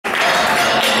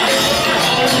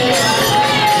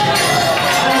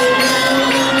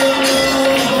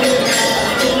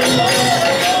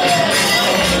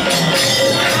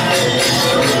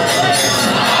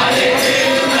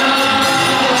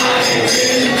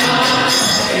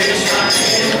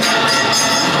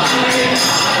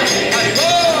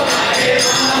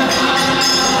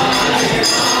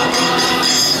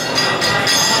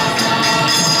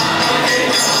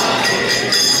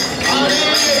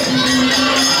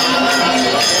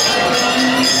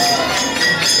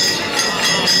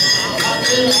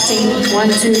1,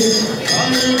 2.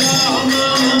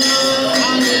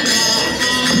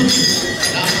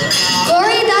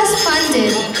 Gauridas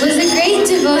Pandit was a great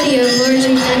devotee of Lord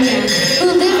Chaitanya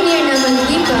who lived near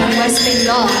Navadvipa in West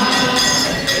Bengal.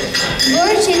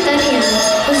 Lord Chaitanya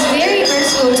was very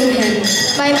merciful to him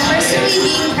by personally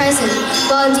being present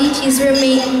while deities were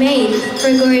made for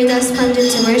Gauridas Pandit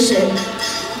to worship.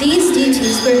 These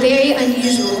deities were very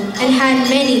unusual and had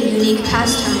many unique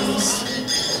pastimes.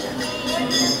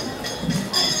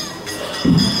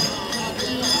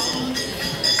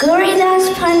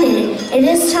 Gauridas Pandit, it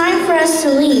is time for us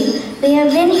to leave. We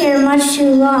have been here much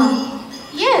too long.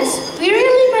 Yes, we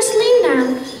really must leave now.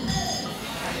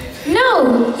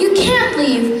 No, you can't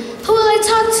leave. Who will I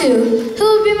talk to? Who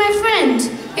will be my friend?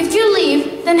 If you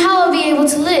leave, then how will I be able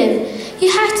to live?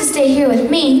 You have to stay here with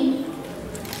me.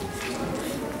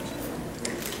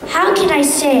 How can I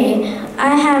stay?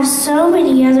 I have so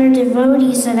many other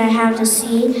devotees that I have to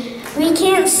see. We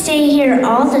can't stay here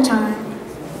all the time.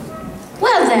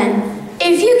 Well then,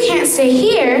 if you can't stay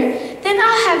here, then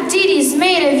I'll have deities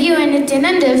made of you and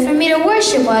Nityananda for me to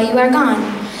worship while you are gone.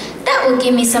 That will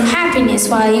give me some happiness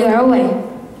while you are away.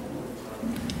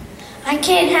 I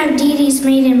can't have deities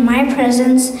made in my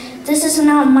presence. This is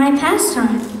not my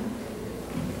pastime.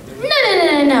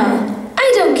 No.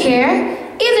 I don't care.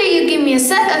 Either you give me a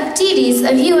set of deities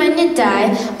of you and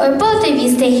Nitai, or both of you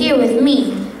stay here with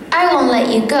me. I won't let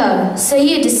you go, so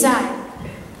you decide.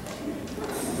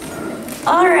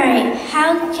 All right,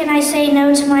 how can I say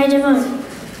no to my devotee?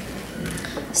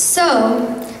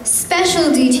 So,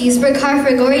 special deities were carved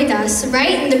for Gauridas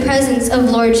right in the presence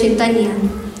of Lord Chaitanya.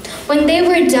 When they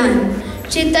were done,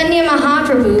 Chaitanya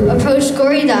Mahaprabhu approached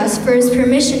Gauridas for his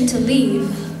permission to leave.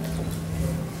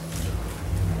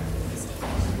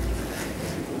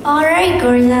 All right,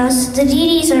 Gauridas, the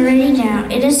deities are ready now.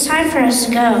 It is time for us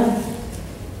to go.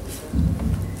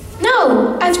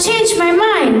 No, I've changed my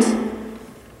mind.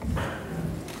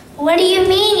 What do you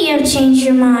mean you have changed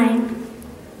your mind?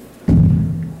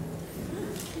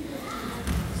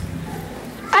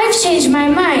 I've changed my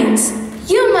mind.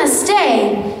 You must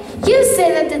stay. You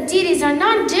say that the deities are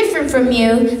not different from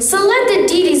you, so let the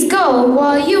deities go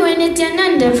while you and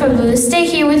Nityananda Prabhu stay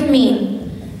here with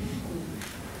me.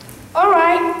 All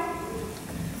right.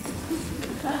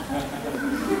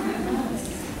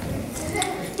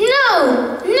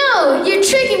 No, you're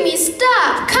tricking me.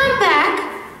 Stop. Come back.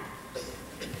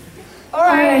 All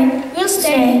right, we'll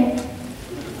stay.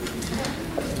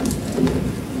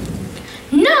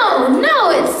 No,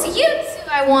 it's you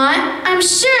two I want. I'm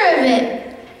sure of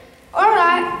it. All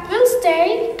right, we'll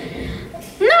stay.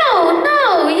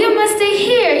 No, you must stay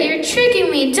here. You're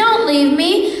tricking me. Don't leave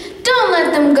me. Don't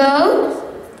let them go.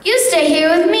 You stay here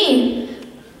with me.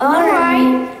 All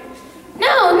right.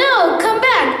 No, come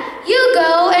back. You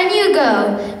go and you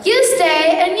go. You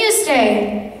stay and you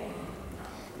stay.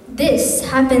 This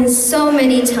happened so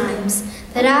many times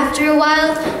that after a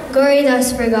while,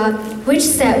 Gauridas forgot which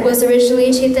set was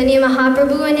originally Chaitanya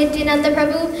Mahaprabhu and Nityananda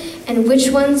Prabhu and which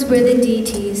ones were the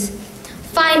deities.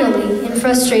 Finally, in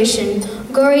frustration,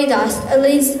 Gauridas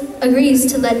agrees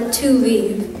to let two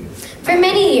leave. For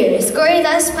many years,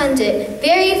 Gauridas Pandit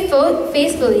very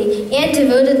faithfully and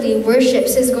devotedly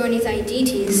worships his Gauridas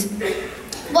deities.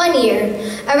 One year,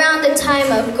 around the time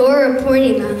of Gaura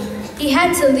Purnima, he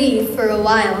had to leave for a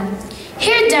while.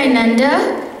 Here,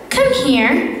 Dayananda, come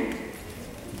here.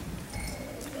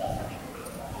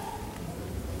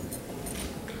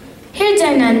 Here,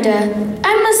 Dayananda,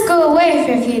 I must go away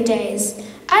for a few days.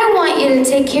 I want you to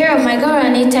take care of my Gaura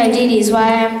Nitai deities while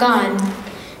I am gone.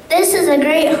 This is a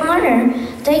great honor.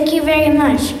 Thank you very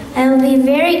much. I will be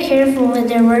very careful with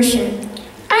their worship.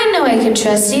 I know I can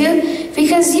trust you,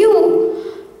 because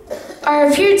you are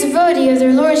a pure devotee of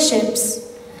their lordships.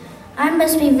 I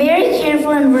must be very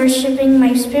careful in worshiping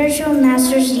my spiritual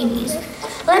master's deities.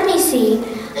 Let me see.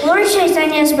 Lord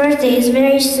Chaitanya's birthday is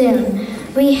very soon.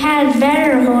 We had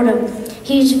better hold a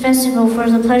huge festival for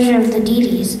the pleasure of the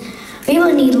deities. We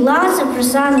will need lots of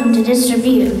prasadam to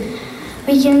distribute.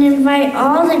 We can invite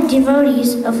all the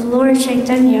devotees of Lord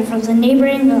Chaitanya from the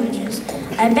neighboring villages.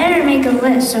 I better make a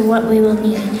list of what we will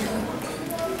need.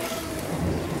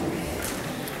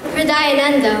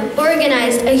 Dayananda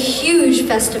organized a huge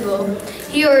festival.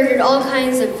 He ordered all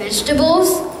kinds of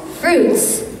vegetables,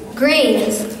 fruits,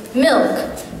 grains,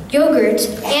 milk, yogurt,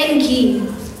 and ghee.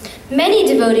 Many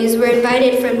devotees were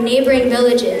invited from neighboring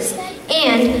villages,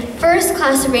 and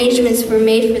first-class arrangements were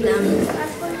made for them.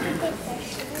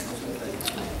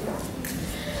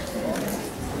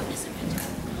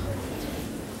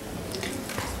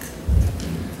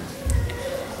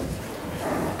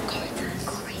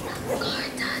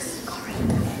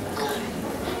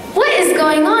 What is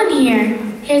going on here?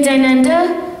 Hirdayananda,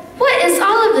 what is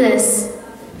all of this?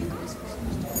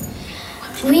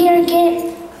 We are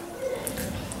getting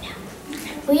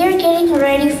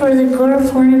ready for the Gaura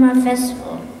Purnima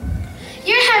festival.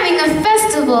 You're having a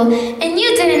festival and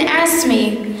you didn't ask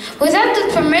me. Without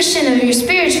the permission of your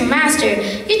spiritual master,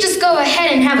 you just go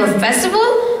ahead and have a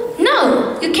festival?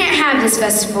 No, you can't have this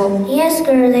festival. Yes,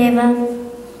 Gurudeva.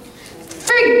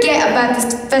 Forget about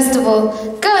this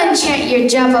festival. Go and chant your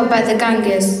japa by the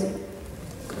Ganges.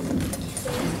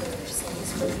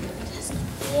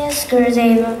 Yes,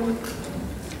 Gurudeva.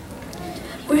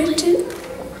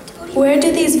 Where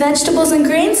do these vegetables and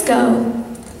grains go?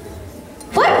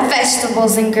 What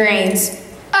vegetables and grains?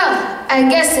 Oh, I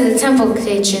guess to the temple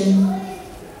kitchen.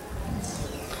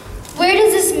 Where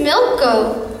does this milk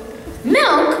go?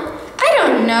 Milk? I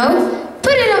don't know.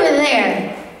 Put it over there.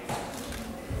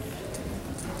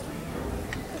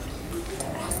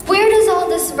 Where does all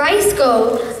this rice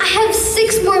go? I have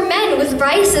 6 more men with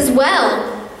rice as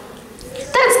well.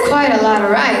 That's quite a lot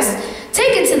of rice.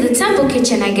 Take it to the temple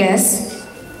kitchen, I guess.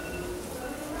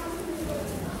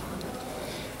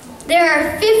 There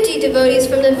are 50 devotees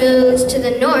from the village to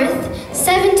the north,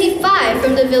 75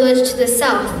 from the village to the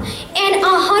south, and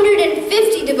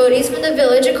 150 devotees from the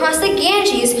village across the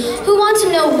Ganges who want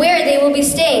to know where they will be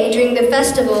staying during the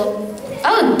festival.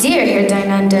 Oh dear,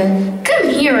 Hirdayananda, come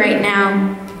here right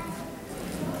now.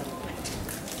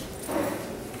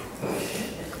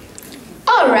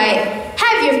 All right,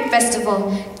 have your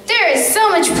festival. There is so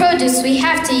much produce we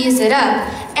have to use it up,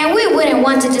 and we wouldn't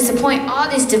want to disappoint all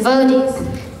these devotees.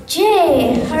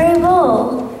 Jay,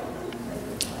 Haribo.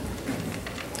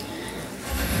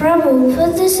 Prabhu,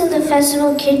 put this in the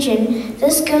festival kitchen.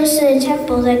 This goes to the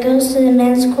temple, that goes to the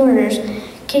men's quarters.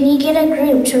 Can you get a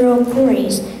group to roll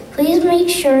puris? Please make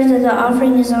sure that the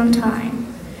offering is on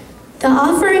time. The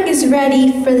offering is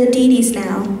ready for the deities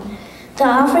now. The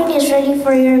offering is ready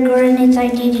for your Gaura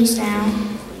Nitai deities now.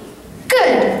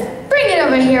 Good. Bring it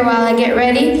over here while I get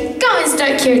ready. Go and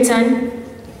start kirtan.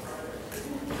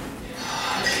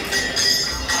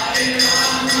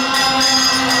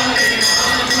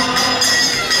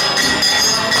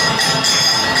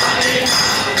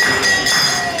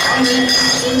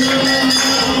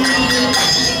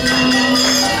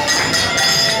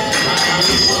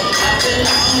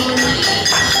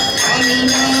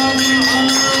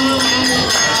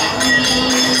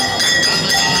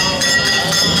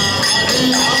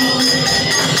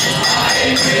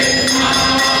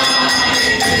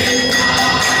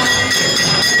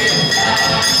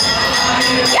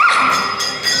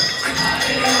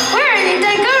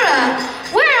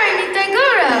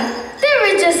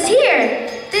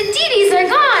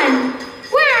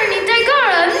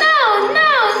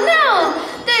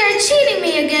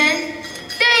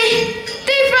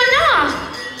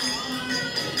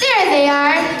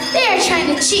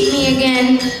 Cheat me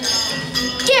again.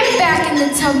 Get back in the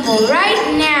temple right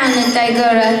now, Nitai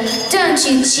Gaura. Don't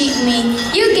you cheat me.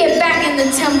 You get back in the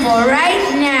temple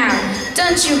right now.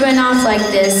 Don't you run off like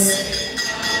this.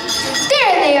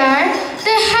 There they are.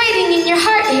 They're hiding in your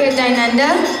heart here,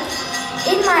 Hirdayananda.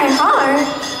 In my heart?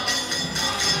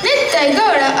 Nitai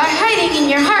Gaura are hiding in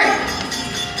your heart.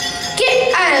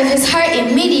 Get out of his heart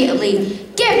immediately.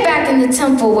 Get back in the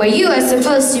temple where you are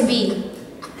supposed to be.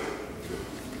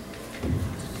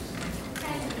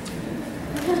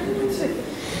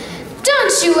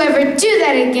 Don't you ever do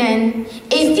that again.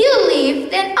 If you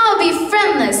leave, then I'll be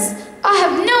friendless. I'll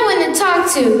have no one to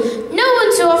talk to, no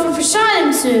one to offer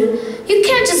prasadam to. You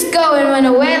can't just go and run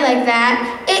away like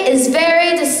that. It is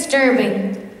very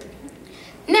disturbing.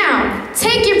 Now,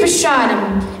 take your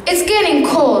prasadam. It's getting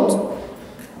cold.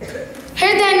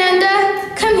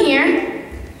 Hirdayananda, come here.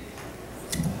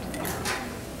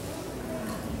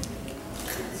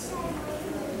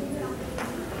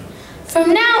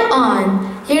 From now on,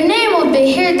 your name will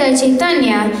be Hirda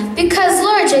Chaitanya because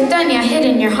Lord Chaitanya hid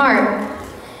in your heart.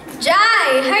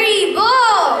 Jai Hari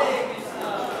Bol!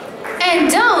 And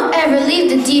don't ever leave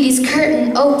the deity's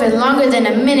curtain open longer than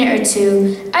a minute or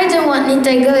two. I don't want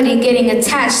Nitai Gauri getting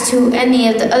attached to any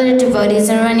of the other devotees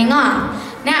and running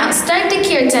off. Now, start the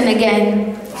kirtan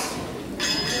again.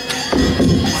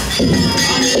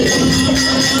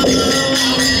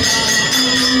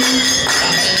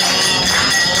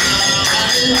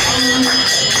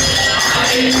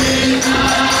 Hare